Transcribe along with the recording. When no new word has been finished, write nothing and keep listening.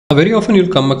Very often you'll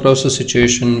come across a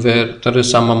situation where there is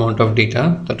some amount of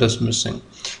data that is missing.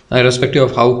 Irrespective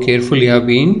of how careful you have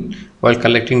been while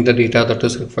collecting the data that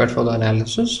is required for the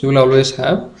analysis, you will always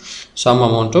have some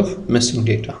amount of missing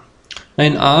data.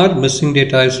 In R, missing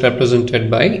data is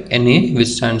represented by NA, which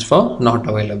stands for not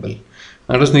available.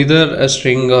 It is neither a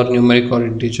string or numeric or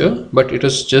integer, but it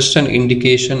is just an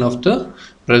indication of the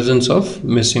presence of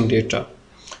missing data.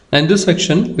 In this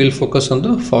section, we'll focus on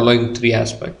the following three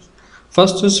aspects.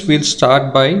 First is we'll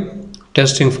start by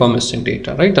testing for missing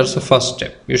data, right? That's the first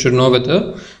step. You should know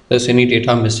whether there's any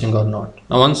data missing or not.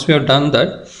 Now, once we have done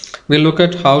that, we'll look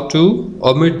at how to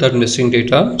omit that missing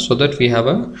data so that we have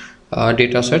a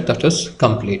data set that is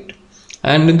complete.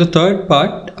 And in the third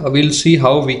part, we'll see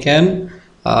how we can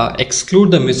exclude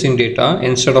the missing data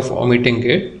instead of omitting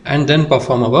it and then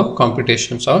perform our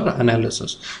computations or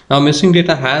analysis. Now, missing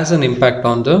data has an impact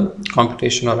on the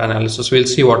computation or analysis. We'll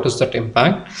see what is that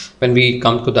impact when we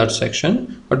come to that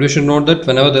section, but we should note that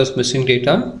whenever there's missing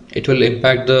data, it will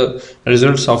impact the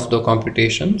results of the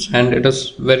computations, and it is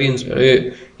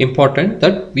very important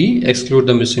that we exclude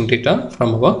the missing data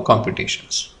from our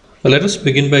computations. Well, let us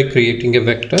begin by creating a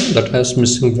vector that has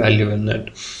missing value in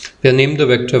it. We have named the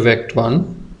vector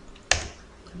vect1.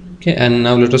 Okay, and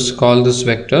now let us call this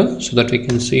vector so that we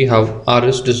can see how R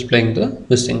is displaying the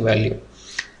missing value.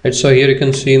 Right, so here you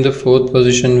can see in the fourth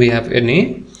position we have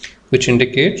NA, which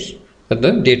indicates that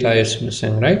the data is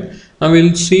missing, right? Now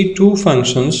we'll see two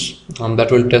functions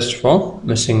that will test for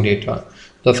missing data.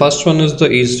 The first one is the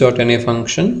is.na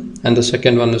function and the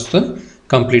second one is the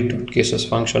complete.cases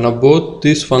function. Now both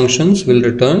these functions will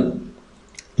return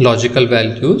logical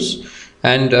values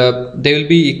and they will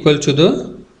be equal to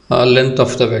the length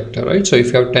of the vector, right? So if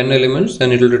you have 10 elements,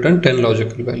 then it will return 10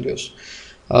 logical values.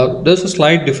 There's a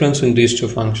slight difference in these two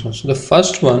functions. The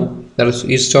first one, that is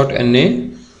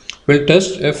is.na, will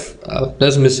test if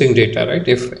there's missing data, right?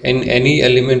 If in any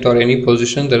element or any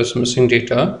position there is missing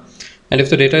data, and if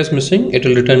the data is missing, it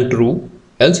will return true,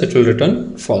 else it will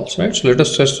return false, right? So let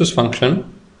us test this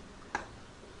function.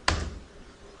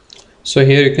 So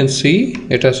here you can see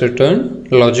it has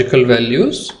returned logical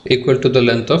values equal to the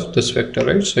length of this vector,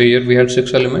 right? So here we had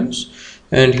 6 elements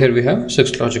and here we have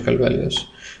 6 logical values.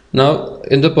 Now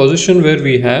in the position where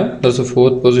we have, there's a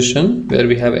fourth position where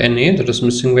we have NA, that is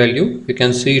missing value, you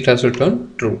can see it has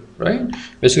returned true, right?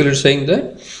 Basically it's saying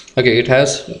that, okay, it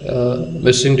has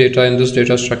missing data in this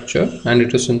data structure and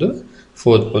it is in the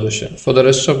fourth position. For the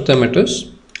rest of them it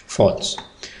is false.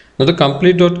 Now the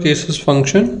complete.cases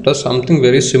function does something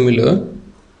very similar,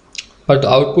 but the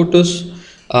output is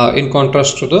in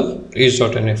contrast to the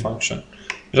is.na function.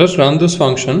 Just run this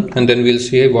function and then we'll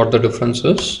see what the difference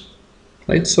is,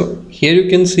 right? So here you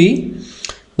can see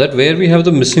that where we have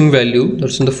the missing value,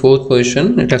 that's in the fourth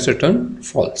position, it has returned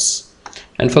false,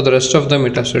 and for the rest of them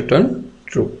it has returned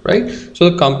true, right? So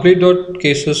the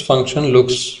complete.cases function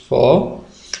looks for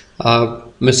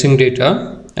missing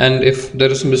data, and if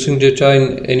there is missing data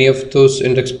in any of those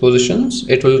index positions,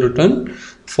 it will return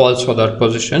false for that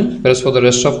position, whereas for the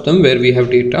rest of them where we have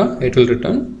data, it will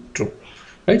return true,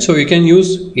 right? So you can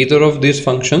use either of these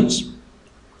functions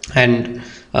and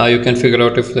you can figure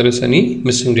out if there is any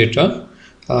missing data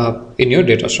in your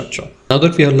data structure. Now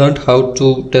that we have learned how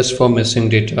to test for missing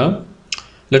data,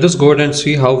 let us go ahead and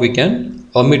see how we can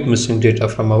omit missing data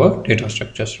from our data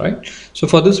structures, right? So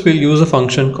for this we'll use a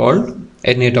function called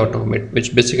na.omit,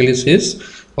 which basically says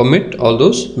omit all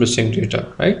those missing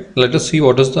data, right? Let us see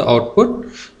what is the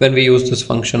output when we use this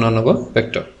function on our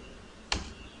vector,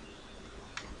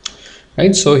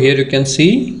 right? So here you can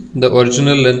see the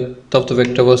original length of the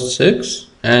vector was 6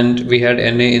 and we had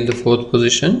na in the fourth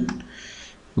position,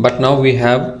 but now we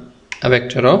have a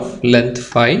vector of length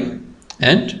 5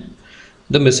 and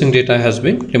the missing data has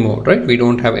been removed, right? We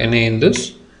don't have na in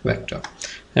this vector,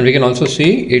 and we can also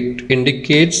see it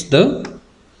indicates the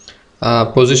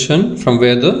position from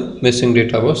where the missing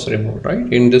data was removed,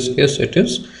 right? In this case it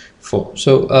is 4.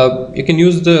 So you can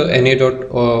use the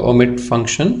na.omit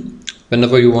function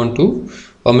whenever you want to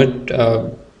omit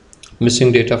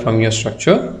missing data from your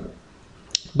structure,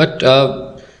 but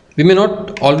we may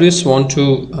not always want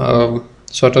to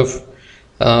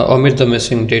omit the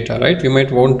missing data, right? We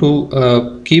might want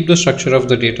to keep the structure of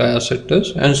the data as it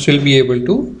is and still be able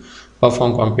to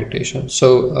perform computation.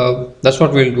 So that's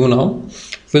what we'll do now.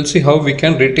 We'll see how we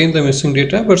can retain the missing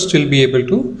data but still be able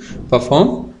to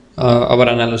perform our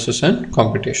analysis and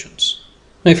computations.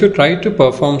 Now if you try to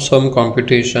perform some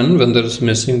computation when there is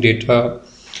missing data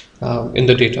in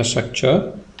the data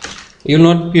structure, you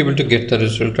will not be able to get the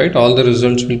result, right? All the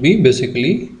results will be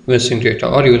basically missing data,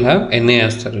 or you will have na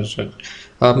as the result.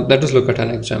 Let us look at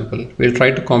an example. We'll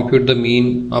try to compute the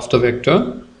mean of the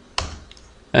vector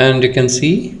and you can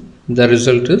see the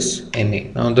result is na.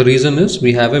 Now the reason is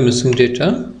we have a missing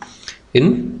data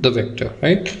in the vector,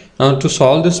 right? Now to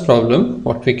solve this problem,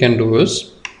 what we can do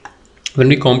is, when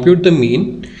we compute the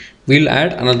mean, we'll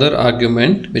add another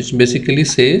argument which basically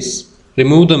says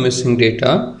remove the missing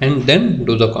data and then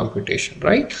do the computation,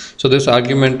 right? So this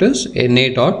argument is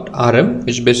na.rm,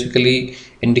 which basically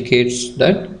indicates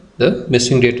that the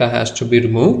missing data has to be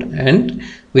removed, and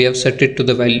we have set it to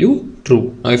the value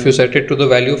true. Now if you set it to the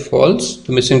value false,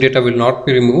 the missing data will not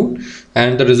be removed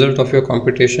and the result of your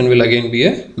computation will again be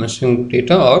a missing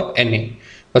data or na.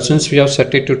 But since we have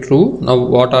set it to true, now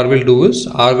what R will do is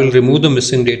R will remove the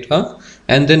missing data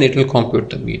and then it will compute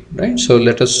the mean, right? So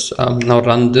let us now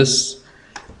run this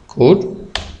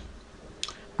code,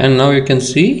 and now you can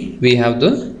see we have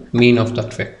the mean of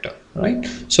that vector, right?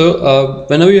 So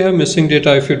whenever you have missing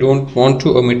data, if you don't want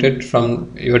to omit it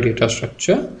from your data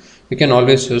structure, you can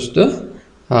always use the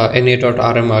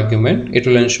na.rm argument. It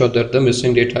will ensure that the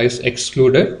missing data is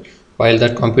excluded while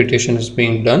that computation is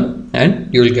being done,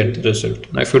 and you will get the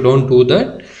result. Now if you don't do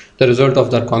that, the result of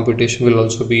that computation will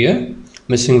also be a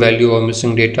missing value or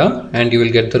missing data, and you will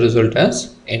get the result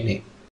as na.